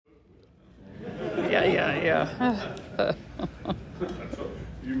Yeah.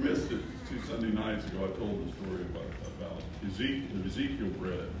 You missed it 2 Sunday nights ago. I told the story about Ezekiel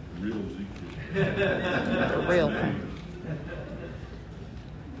bread, the real Ezekiel. For real.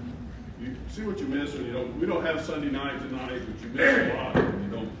 You see what you miss when you don't. We don't have Sunday night tonight, but you miss a lot when you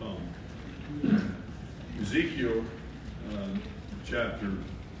don't come. Ezekiel, chapter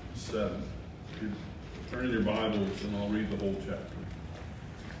 7. Turn in your Bibles, and I'll read the whole chapter.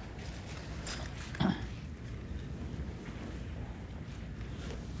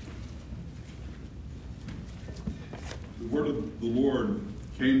 The word of the Lord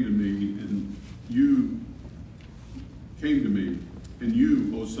came to me, and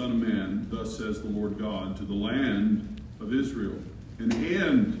you, O Son of Man, thus says the Lord God, to the land of Israel. The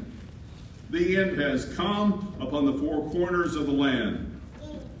end has come upon the four corners of the land.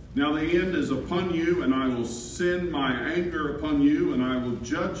 Now the end is upon you, and I will send my anger upon you, and I will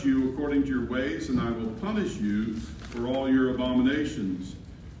judge you according to your ways, and I will punish you for all your abominations.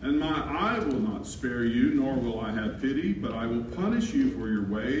 And my eye will not spare you, nor will I have pity, but I will punish you for your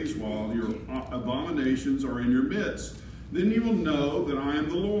ways while your abominations are in your midst. Then you will know that I am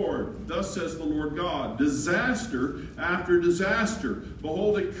the Lord. Thus says the Lord God, disaster after disaster.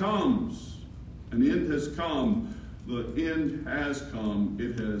 Behold, it comes. An end has come. The end has come.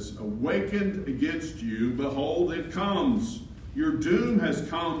 It has awakened against you. Behold, it comes. Your doom has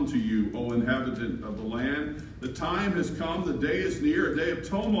come to you, O inhabitant of the land. The time has come, the day is near, a day of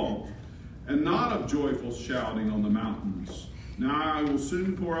tumult, and not of joyful shouting on the mountains. Now I will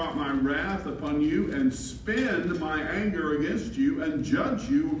soon pour out my wrath upon you, and spend my anger against you, and judge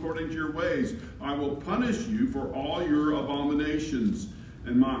you according to your ways. I will punish you for all your abominations.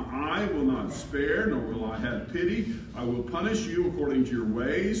 And my eye will not spare, nor will I have pity. I will punish you according to your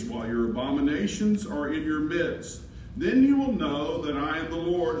ways, while your abominations are in your midst. Then you will know that I am the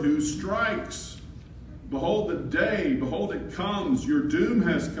Lord who strikes. Behold the day, behold it comes. Your doom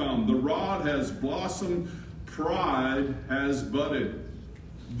has come. The rod has blossomed. Pride has budded.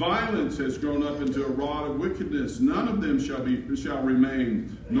 Violence has grown up into a rod of wickedness. None of them shall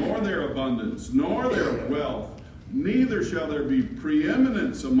remain, nor their abundance, nor their wealth. Neither shall there be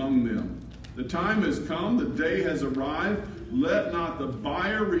preeminence among them. The time has come, the day has arrived. Let not the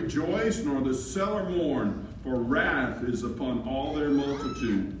buyer rejoice, nor the seller mourn, for wrath is upon all their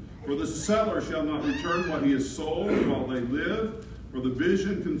multitude. For the seller shall not return what he has sold while they live, for the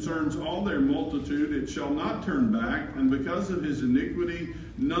vision concerns all their multitude. It shall not turn back, and because of his iniquity,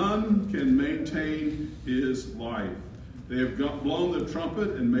 none can maintain his life. They have blown the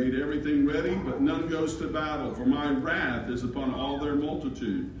trumpet and made everything ready, but none goes to battle, for my wrath is upon all their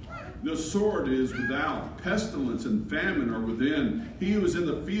multitude. The sword is without, pestilence and famine are within. He who is in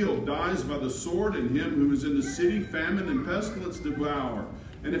the field dies by the sword, and him who is in the city famine and pestilence devour.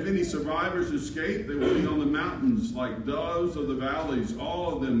 And if any survivors escape, they will be on the mountains like doves of the valleys,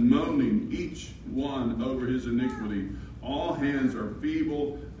 all of them moaning, each one over his iniquity. All hands are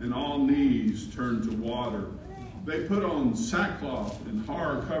feeble, and all knees turn to water. They put on sackcloth, and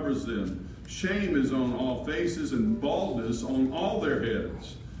horror covers them. Shame is on all faces, and baldness on all their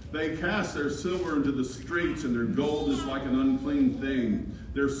heads. They cast their silver into the streets, and their gold is like an unclean thing.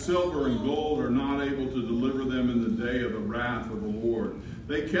 Their silver and gold are not able to deliver them in the day of the wrath of the Lord.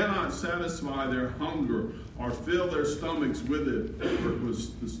 They cannot satisfy their hunger or fill their stomachs with it, for it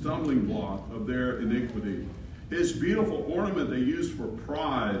was the stumbling block of their iniquity. His beautiful ornament they used for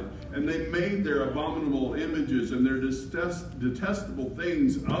pride, and they made their abominable images and their detestable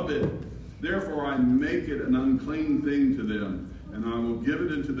things of it. Therefore I make it an unclean thing to them, and I will give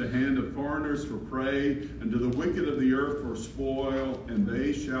it into the hand of foreigners for prey, and to the wicked of the earth for spoil, and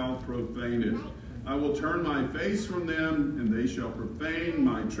they shall profane it. I will turn my face from them, and they shall profane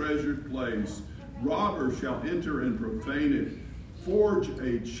my treasured place. Robbers shall enter and profane it. Forge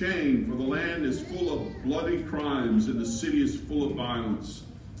a chain, for the land is full of bloody crimes, and the city is full of violence.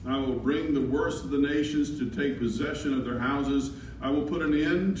 I will bring the worst of the nations to take possession of their houses. I will put an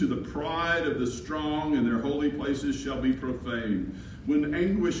end to the pride of the strong, and their holy places shall be profaned. When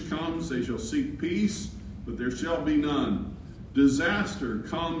anguish comes, they shall seek peace, but there shall be none. Disaster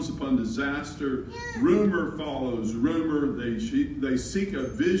comes upon disaster. Rumor follows rumor. They seek a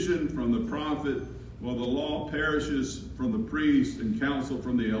vision from the prophet, while the law perishes from the priest and counsel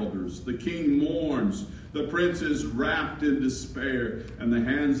from the elders. The king mourns. The prince is wrapped in despair, and the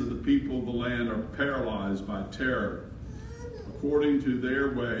hands of the people of the land are paralyzed by terror. According to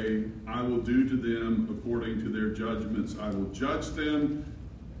their way, I will do to them according to their judgments. I will judge them,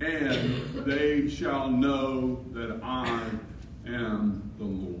 and they shall know that I am the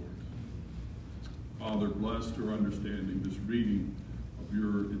Lord. Father, bless our understanding this reading of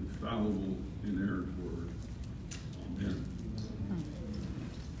your fallible, inerrant word. Amen.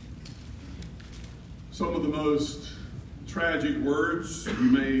 Some of the most tragic words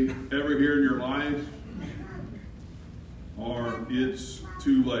you may ever hear in your life are, "It's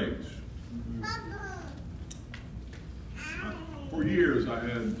too late." For years, I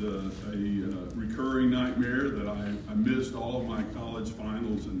had a recurring nightmare that I missed all of my college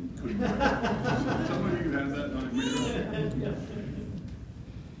finals and couldn't graduate. Some of you had that nightmare.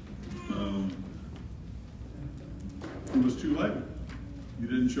 It was too late. You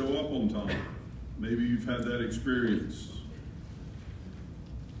didn't show up on time. Maybe you've had that experience.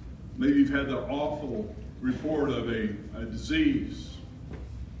 Maybe you've had the awful report of a disease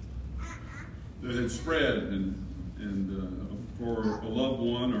that had spread and for a loved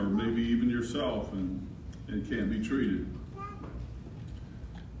one or maybe even yourself and can't be treated.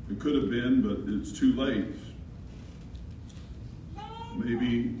 It could have been, but it's too late.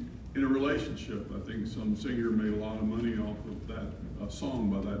 Maybe in a relationship. I think some singer made a lot of money off of that song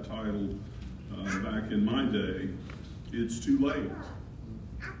by that title back in my day. It's too late.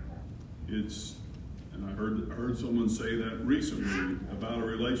 And I heard someone say that recently about a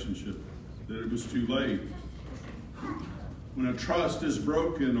relationship, that it was too late. When a trust is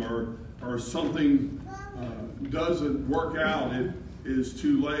broken or something doesn't work out, it is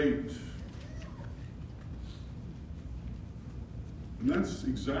too late. And that's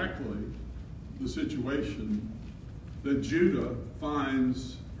exactly the situation that Judah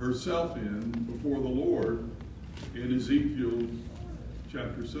finds herself in before the Lord in Ezekiel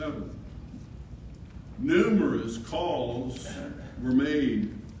chapter 7. Numerous calls were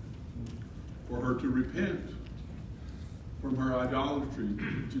made for her to repent from her idolatry,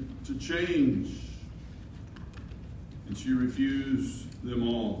 to change. And she refused them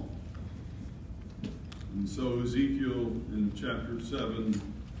all. And so Ezekiel in chapter 7,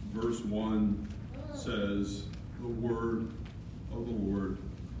 verse 1 says, "The word of the Lord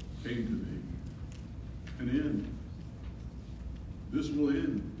came to me." An end. This will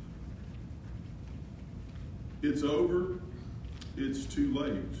end. It's over. It's too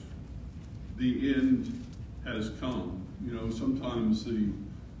late. The end has come. You know, sometimes the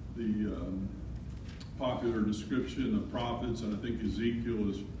popular description of prophets, and I think Ezekiel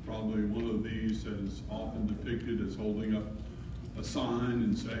is probably one of these that is often depicted as holding up a sign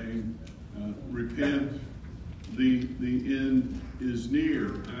and saying, repent, the end is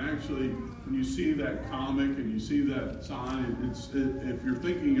near. And actually, when you see that comic and you see that sign, if you're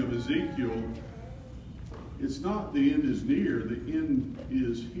thinking of Ezekiel, it's not the end is near, the end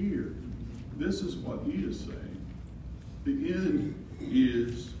is here. This is what he is saying. The end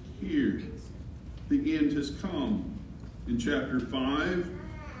is here. The end has come. In chapter 5,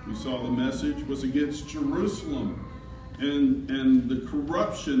 we saw the message was against Jerusalem and the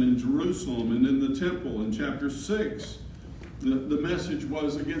corruption in Jerusalem and in the temple. In chapter 6, the message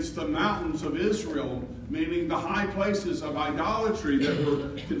was against the mountains of Israel, meaning the high places of idolatry that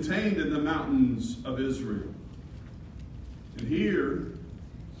were contained in the mountains of Israel. And here,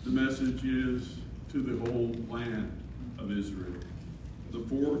 the message is to the whole land of Israel, the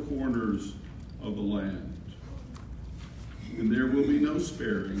four corners of the land. And there will be no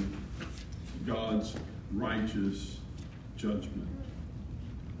sparing God's righteous judgment.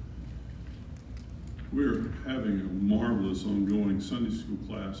 We're having a marvelous ongoing Sunday school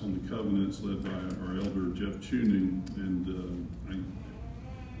class on the covenants led by our elder Jeff Tuning, and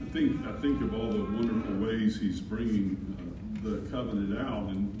I think of all the wonderful ways he's bringing the covenant out,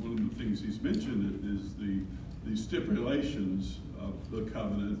 and one of the things he's mentioned is the stipulations of the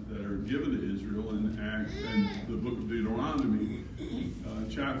covenant that are given to Israel in the book of Deuteronomy,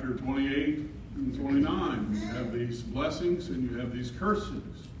 chapter 28 and 29. You have these blessings and you have these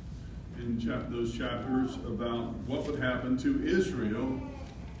curses in those chapters about what would happen to Israel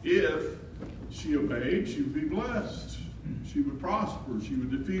if she obeyed. She would be blessed. She would prosper. She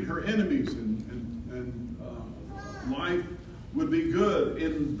would defeat her enemies, and life would be good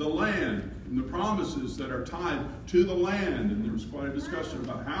in the land. And the promises that are tied to the land. And there was quite a discussion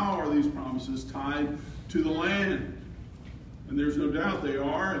about how are these promises tied to the land. And there's no doubt they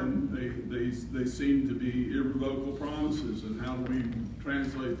are, and they seem to be irrevocable promises. And how do we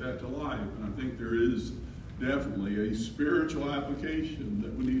translate that to life? And I think there is definitely a spiritual application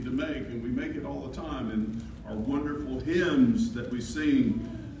that we need to make, and we make it all the time in our wonderful hymns that we sing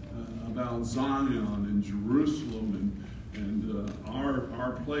about Zion and Jerusalem and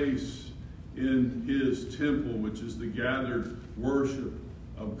our place in his temple, which is the gathered worship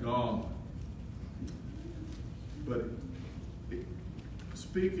of God. But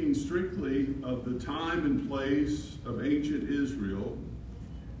speaking strictly of the time and place of ancient Israel,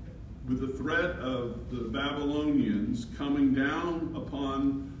 with the threat of the Babylonians coming down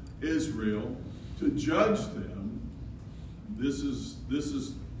upon Israel to judge them,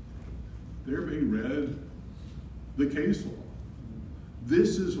 they're being read the case law.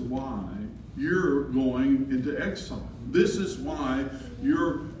 This is why you're going into exile. This is why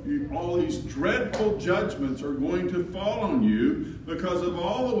all these dreadful judgments are going to fall on you because of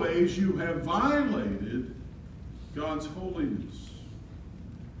all the ways you have violated God's holiness.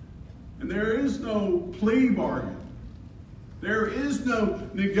 And there is no plea bargain. There is no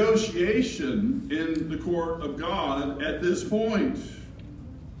negotiation in the court of God at this point.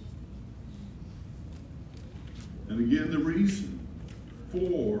 And again, the reason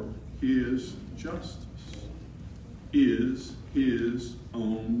for his justice is his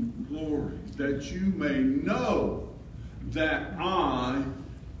own glory, that you may know that I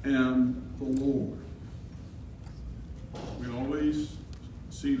am the Lord. We always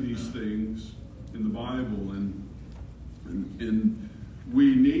see these things in the Bible, and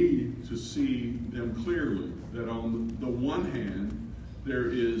we need to see them clearly, that on the one hand, there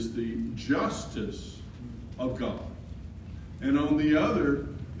is the justice of God, and on the other,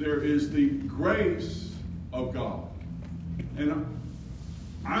 there is the grace of God. And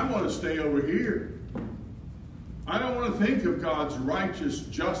I want to stay over here. I don't want to think of God's righteous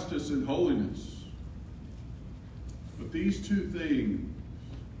justice and holiness. But these two things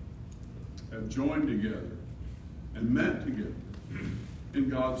have joined together and met together in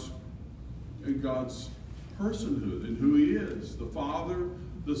God's personhood and who he is, the Father,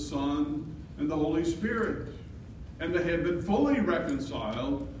 the Son, and the Holy Spirit. And they have been fully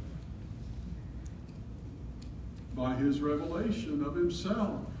reconciled by his revelation of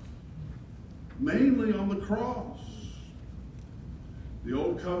himself, mainly on the cross. The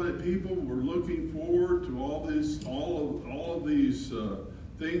old covenant people were looking forward to all of these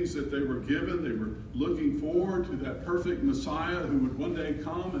things that they were given. They were looking forward to that perfect Messiah who would one day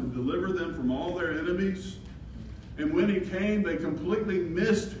come and deliver them from all their enemies. And when he came, they completely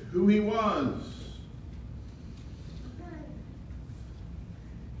missed who he was.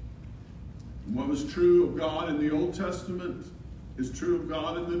 What was true of God in the Old Testament is true of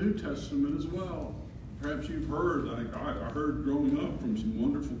God in the New Testament as well. Perhaps you've heard, I heard growing up from some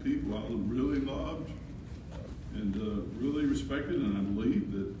wonderful people I really loved and really respected, and I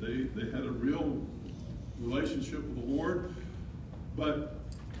believe that they had a real relationship with the Lord, but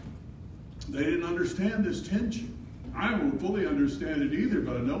they didn't understand this tension. I won't fully understand it either,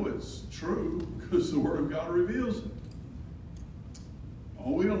 but I know it's true because the Word of God reveals it.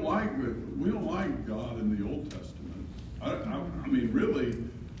 Oh, we don't like God in the Old Testament. I mean, really,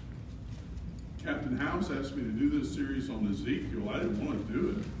 Captain House asked me to do this series on Ezekiel. I didn't want to do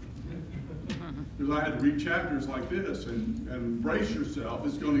it because I had to read chapters like this, and brace yourself,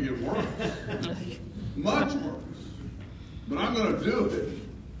 it's going to get worse, much worse. But I'm going to do it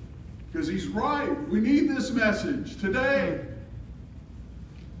because he's right. We need this message today.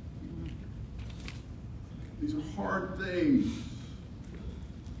 These are hard things.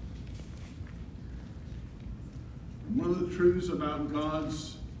 One of the truths about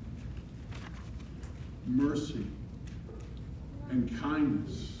God's mercy and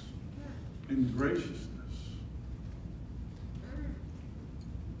kindness and graciousness,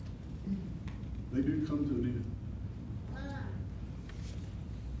 they do come to an end.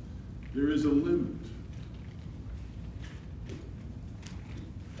 There is a limit.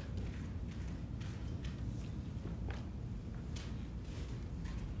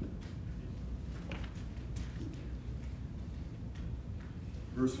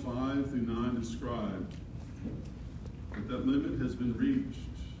 Verse 5 through 9 describe that limit has been reached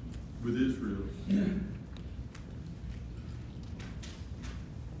with Israel.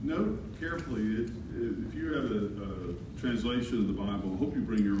 Note carefully, if you have a translation of the Bible, I hope you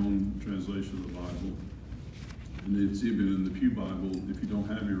bring your own translation of the Bible. And it's even in the Pew Bible, if you don't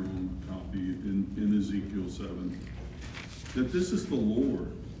have your own copy, in Ezekiel 7, that this is the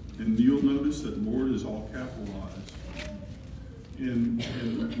Lord. And you'll notice that Lord is all capitalized in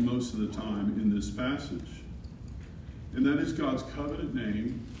most of the time in this passage. And that is God's covenant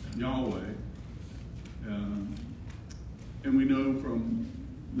name, Yahweh. And we know from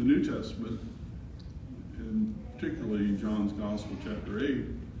the New Testament, and particularly John's Gospel, chapter 8,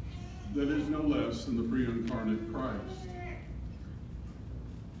 that is no less than the pre-incarnate Christ.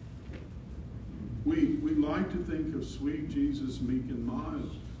 We like to think of sweet Jesus, meek and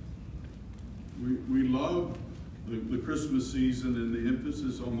mild. We love the Christmas season and the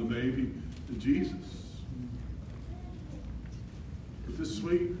emphasis on the baby, Jesus. But this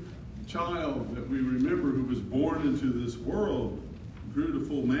sweet child that we remember who was born into this world grew to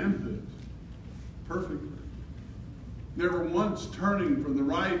full manhood perfectly. Never once turning from the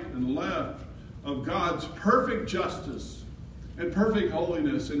right and left of God's perfect justice and perfect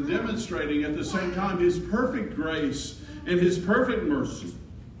holiness, and demonstrating at the same time his perfect grace and his perfect mercy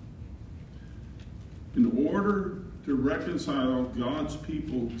in order to reconcile God's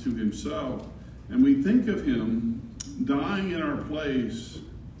people to himself. And we think of him dying in our place,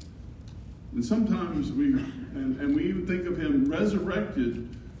 and sometimes we even think of him resurrected.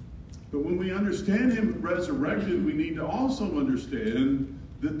 But when we understand him resurrected, we need to also understand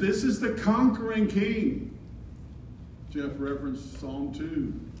that this is the conquering king. Jeff referenced Psalm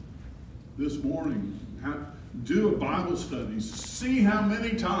 2 this morning. Do a Bible study. See how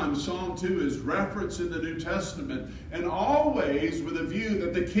many times Psalm 2 is referenced in the New Testament, and always with a view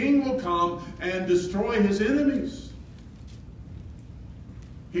that the king will come and destroy his enemies.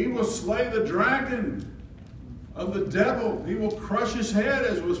 He will slay the dragon of the devil. He will crush his head,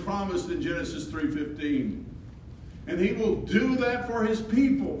 as was promised in Genesis 3:15. And he will do that for his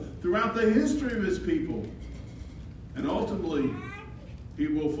people throughout the history of his people. And ultimately, he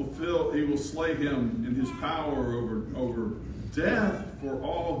will slay him in his power over death for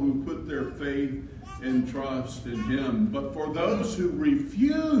all who put their faith and trust in him. But for those who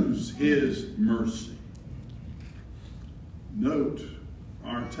refuse his mercy, note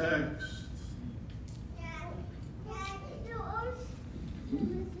our text.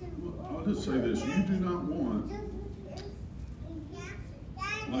 I'll just say this: you do not want,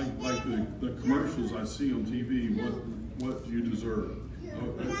 like the commercials I see on TV, what you deserve.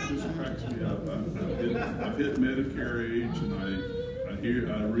 It just cracks me up. I've hit Medicare age, and I hear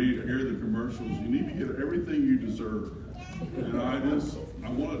the commercials. You need to get everything you deserve, and I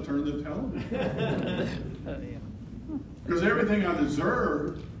want to turn the television, because everything I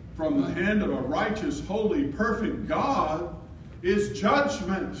deserve from the hand of a righteous, holy, perfect God is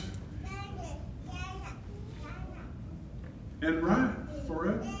judgment and wrath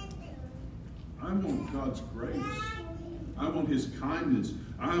forever. I want God's grace. I want his kindness.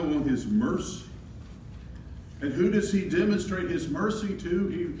 I want his mercy. And who does he demonstrate his mercy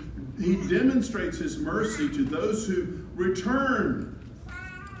to? He demonstrates his mercy to those who return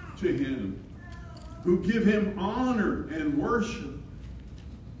to him, who give him honor and worship.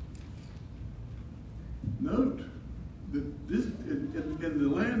 Note that this, in the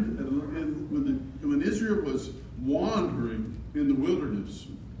land, when Israel was wandering in the wilderness,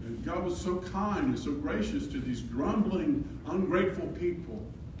 God was so kind and so gracious to these grumbling, ungrateful people.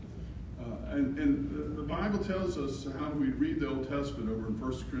 And the Bible tells us how we read the Old Testament over in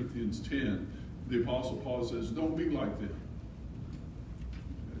 1 Corinthians 10. The Apostle Paul says, don't be like them.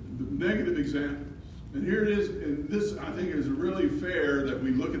 The negative examples. And here it is, and this I think is really fair that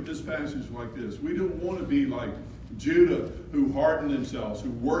we look at this passage like this. We don't want to be like Judah, who hardened themselves, who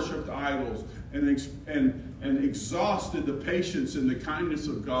worshipped idols, and exhausted the patience and the kindness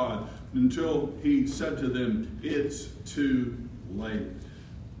of God until he said to them, it's too late.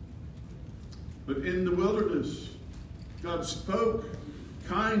 But in the wilderness, God spoke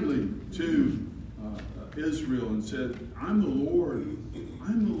kindly to Israel and said, I'm the Lord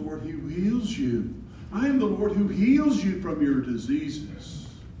who heals you. I am the Lord who heals you from your diseases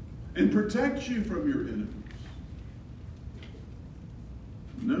and protects you from your enemies.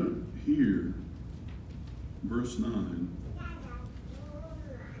 Note here, verse 9,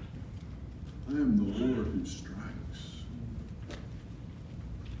 I am the Lord who strikes.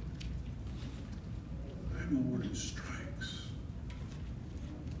 I am the Lord who strikes.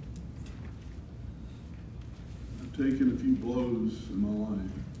 I've taken a few blows in my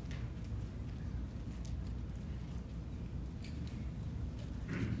life.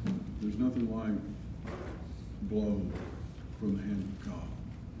 There's nothing like blow from the hand of God.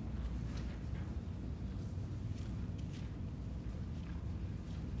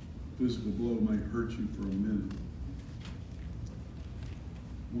 Physical blow may hurt you for a minute.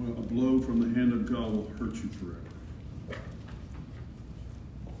 Well, a blow from the hand of God will hurt you forever.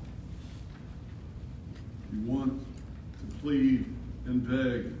 You want to plead and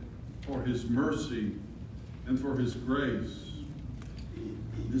beg for his mercy and for his grace.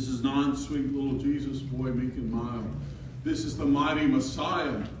 This is not sweet little Jesus, boy, meek and mild. This is the mighty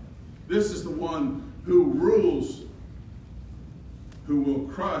Messiah. This is the one who rules, who will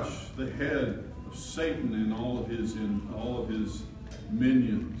crush the head of Satan and all of his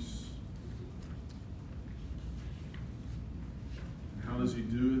minions. How does he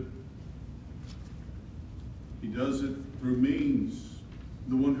do it? He does it through means.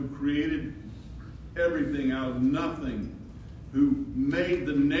 The one who created everything out of nothing, who made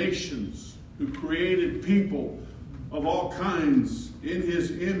the nations, who created people of all kinds in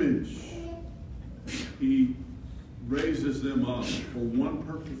his image, he raises them up for one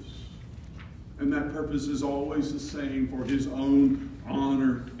purpose. And that purpose is always the same, for his own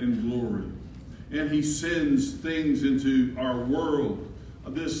honor and glory. And he sends things into our world,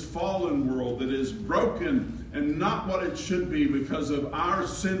 this fallen world that is broken and not what it should be because of our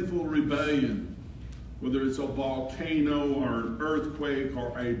sinful rebellion. Whether it's a volcano or an earthquake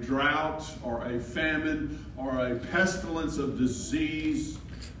or a drought or a famine or a pestilence of disease.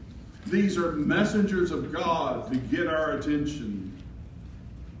 These are messengers of God to get our attention.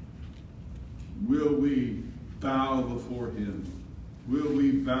 Will we bow before him? Will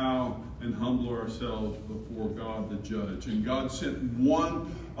we bow and humble ourselves before God the judge? And God sent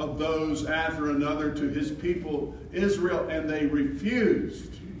one of those after another to his people, Israel, and they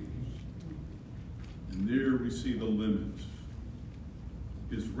refused. And there we see the limits.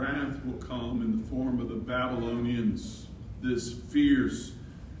 His wrath will come in the form of the Babylonians. This fierce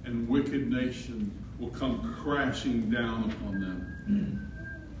and wicked nation will come crashing down upon them.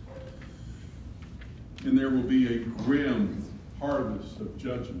 And there will be a grim harvest of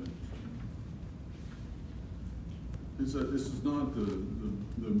judgment. This is not the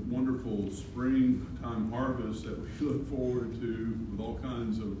wonderful springtime harvest that we look forward to with all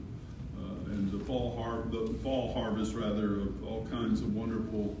kinds of, and the fall harvest rather, of all kinds of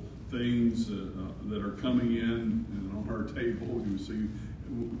wonderful things that are coming in. And on our table, you see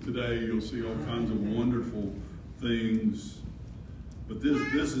today, you'll see all kinds of wonderful things. But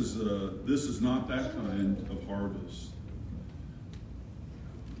this is not that kind of harvest.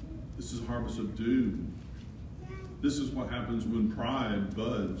 This is a harvest of doom. This is what happens when pride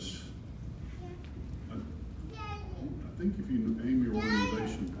buds. I think if you aim your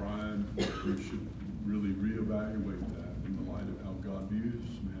organization pride, you should really reevaluate that in the light of how God views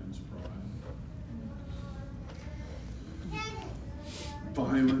man's pride.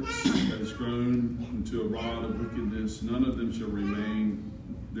 Violence has grown into a rod of wickedness. None of them shall remain.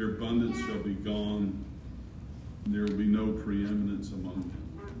 Their abundance shall be gone. There will be no preeminence among them.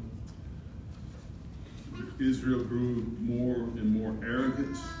 Israel grew more and more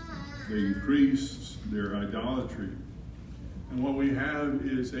arrogant. They increased their idolatry. And what we have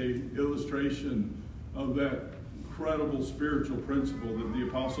is an illustration of that incredible spiritual principle that the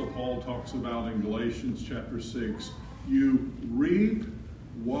Apostle Paul talks about in Galatians chapter 6. You reap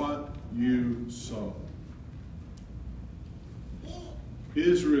what you sow.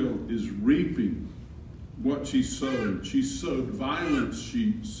 Israel is reaping what she sowed. She sowed violence,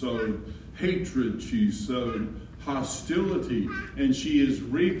 she sowed hatred, she sowed hostility, and she is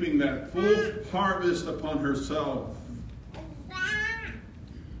reaping that full harvest upon herself.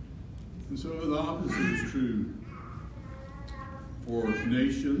 And so the opposite is true for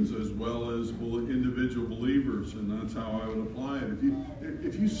nations as well as individual believers, and that's how I would apply it.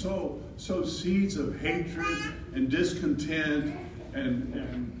 If you sow seeds of hatred and discontent and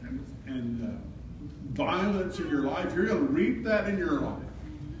violence in your life, you're going to reap that in your life.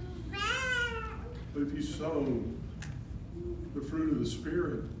 But if you sow the fruit of the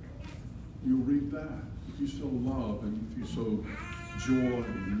Spirit, you'll reap that. If you sow love, and if you sow joy,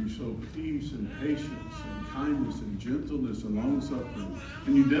 and you sow peace and patience and kindness and gentleness and long-suffering,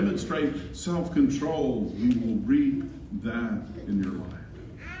 and you demonstrate self-control, you will reap that in your life.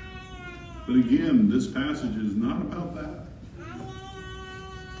 But again, this passage is not about that.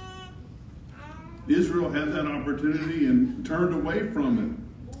 Israel had that opportunity and turned away from it.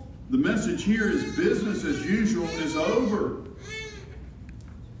 The message here is business as usual is over.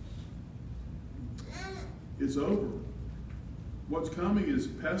 It's over. What's coming is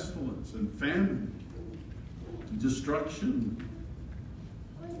pestilence and famine, destruction.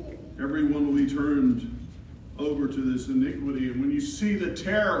 Everyone will be turned over to this iniquity. And when you see the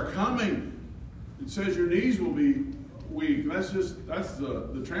terror coming, it says your knees will be weak. That's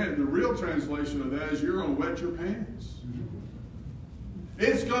the real translation of that is you're going to wet your pants.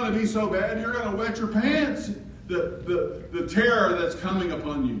 It's going to be so bad you're going to wet your pants. The terror that's coming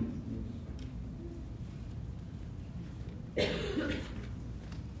upon you.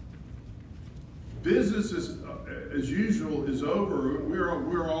 Business as usual is over.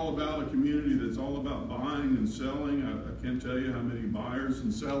 We're all about a community that's all about buying and selling. I can't tell you how many buyers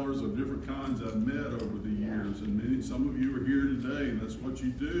and sellers of different kinds I've met over the years, and some of you are here today, and that's what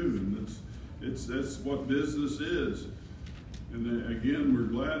you do, and that's what business is. And again, we're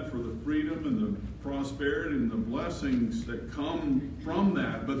glad for the freedom and the prosperity and the blessings that come from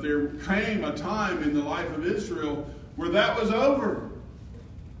that. But there came a time in the life of Israel where that was over.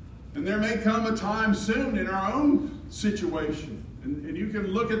 And there may come a time soon in our own situation And you can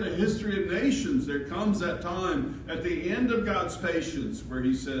look at the history of nations. There comes that time at the end of God's patience where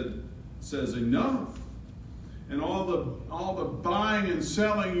he says enough. And all the buying and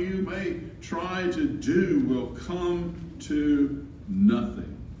selling you may try to do will come to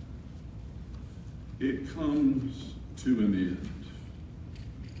nothing. It comes to an end.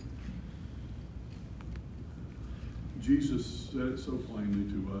 Jesus said it so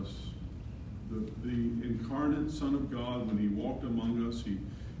plainly to us. The incarnate Son of God, when he walked among us, he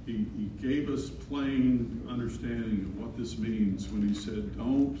gave us plain understanding of what this means when he said,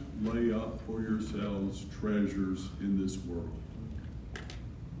 don't lay up for yourselves treasures in this world,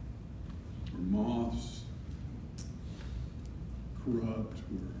 where moths corrupt,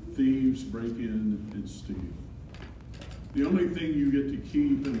 where thieves break in and steal. The only thing you get to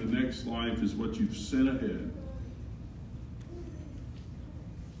keep in the next life is what you've sent ahead.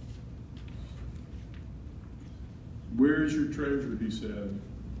 Where is your treasure, he said.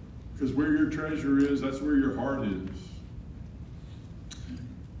 Because where your treasure is, that's where your heart is.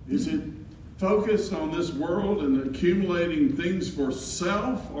 Is it focused on this world and accumulating things for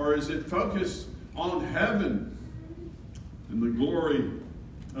self, or is it focused on heaven and the glory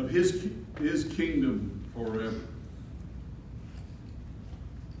of his kingdom forever?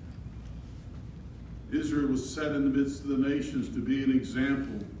 Israel was set in the midst of the nations to be an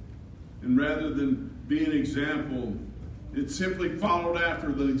example. And rather than be an example, it simply followed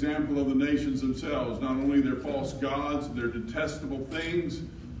after the example of the nations themselves. Not only their false gods, their detestable things,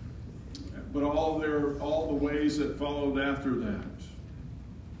 but all the ways that followed after that.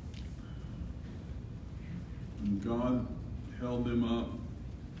 And God held them up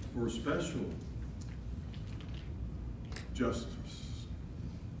for special justice,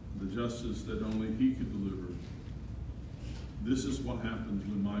 the justice that only he could deliver. This is what happens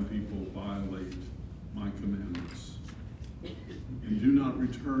when my people violate my commandments and do not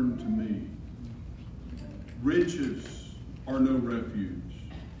return to me. Riches are no refuge.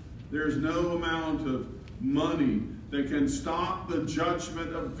 There's no amount of money that can stop the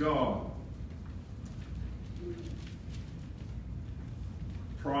judgment of God.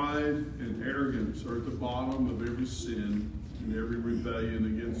 Pride and arrogance are at the bottom of every sin and every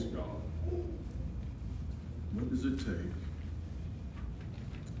rebellion against God. What does it take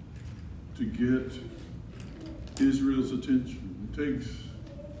to get Israel's attention? It takes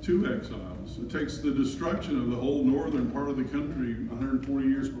two exiles. It takes the destruction of the whole northern part of the country 140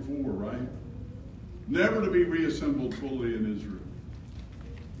 years before, right? Never to be reassembled fully in Israel.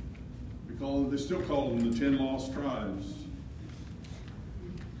 They still call them the 10 lost tribes.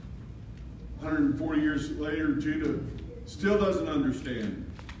 140 years later, Judah still doesn't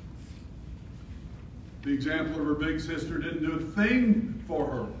understand. The example of her big sister didn't do a thing for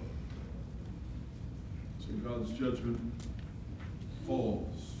her. So God's judgment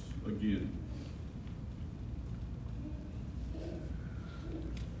falls again.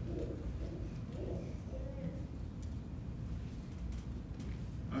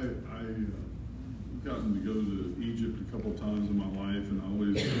 I've gotten to go to Egypt a couple of times in my life, and they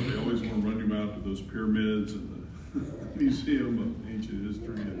always want to run you out to those pyramids and the Museum of Ancient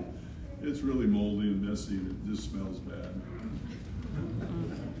History. And it's really moldy and messy, and it just smells bad.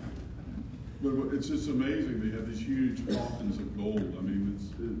 But it's just amazing. They have these huge coffins of gold. I mean, it's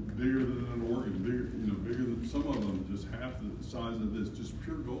bigger than an organ, bigger than some of them, just half the size of this, just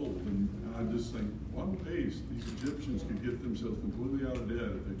pure gold. And I just think, what a waste. These Egyptians could get themselves completely out of debt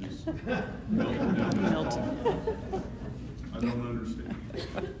if they just melted down this coffin. I don't understand.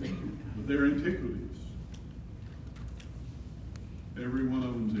 But they're antiquities. Every one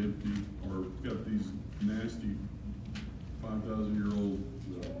of them's empty or got these nasty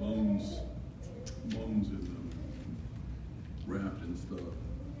 5,000-year-old bones in them, wrapped in stuff.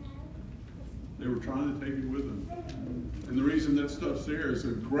 They were trying to take it with them. And the reason that stuff's there is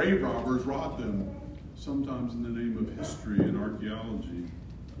that grave robbers robbed them, sometimes in the name of history and archaeology.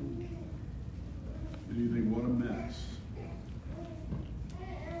 And you think, what a mess.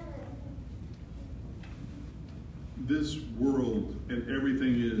 This world and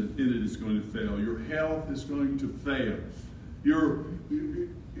everything in it is going to fail. Your health is going to fail.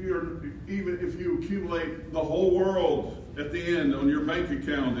 Even if you accumulate the whole world at the end on your bank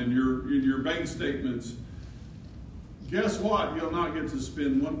account and in your bank statements, guess what? You'll not get to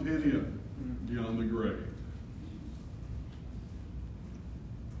spend one penny of it beyond the grave.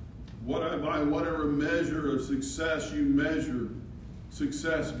 By whatever measure of success you measure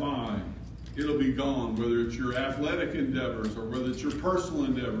success by, it'll be gone, whether it's your athletic endeavors or whether it's your personal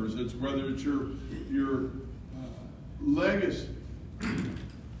endeavors, whether it's your legacy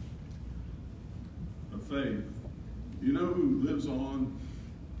of faith. You know who lives on?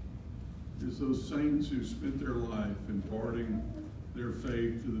 Is those saints who spent their life imparting their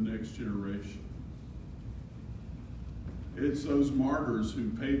faith to the next generation. It's those martyrs who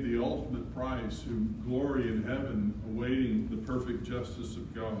paid the ultimate price, who glory in heaven, awaiting the perfect justice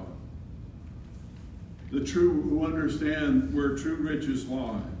of God. The true, who understand where true riches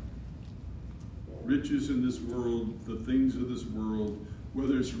lie. Riches in this world, the things of this world,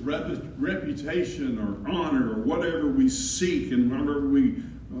 whether it's reputation or honor or whatever we seek and whatever we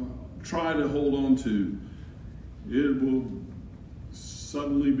try to hold on to, it will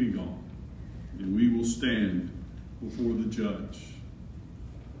suddenly be gone. And we will stand before the judge.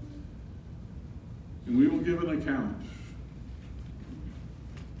 And we will give an account.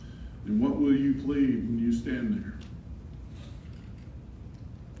 And what will you plead when you stand there?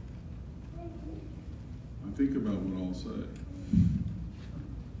 I think about what I'll say.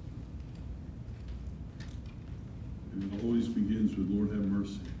 And it always begins with, Lord, have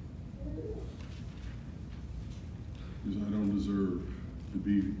mercy. Because I don't deserve to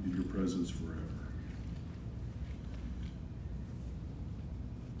be in your presence forever.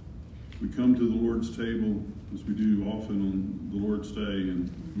 We come to the Lord's table, as we do often on the Lord's Day, and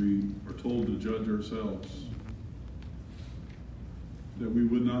we are told to judge ourselves, that we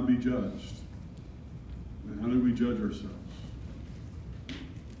would not be judged. And how do we judge ourselves?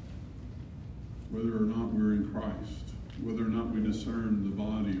 Whether or not we're in Christ, whether or not we discern the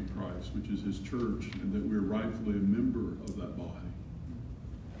body of Christ, which is his church, and that we're rightfully a member of that body.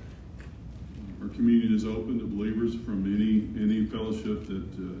 Our communion is open to believers from any fellowship that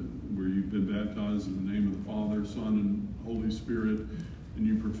where you've been baptized in the name of the Father, Son, and Holy Spirit, and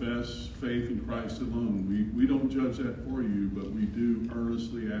you profess faith in Christ alone. We don't judge that for you, but we do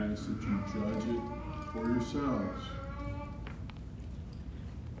earnestly ask that you judge it for yourselves.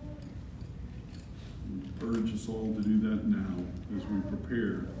 We urge us all to do that now as we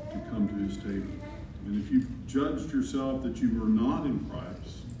prepare to come to his table. And if you've judged yourself that you are not in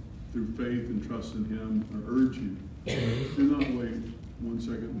Christ, through faith and trust in him, I urge you, do not wait 1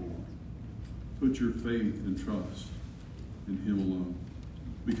 second more. Put your faith and trust in him alone.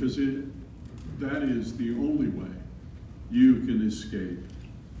 Because that is the only way you can escape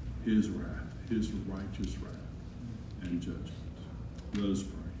his wrath, his righteous wrath and judgment. Let us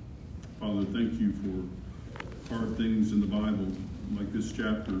pray. Father, thank you for hard things in the Bible, like this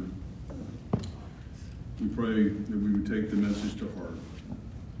chapter. We pray that we would take the message to heart,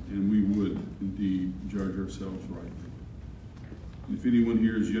 and we would indeed judge ourselves rightly. And if anyone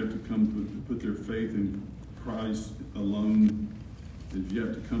here is yet to come to put their faith in Christ alone, if you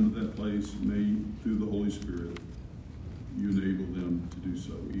have to come to that place, may, through the Holy Spirit, you enable them to do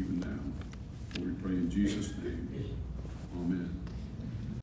so even now. For we pray in Jesus' name. Amen.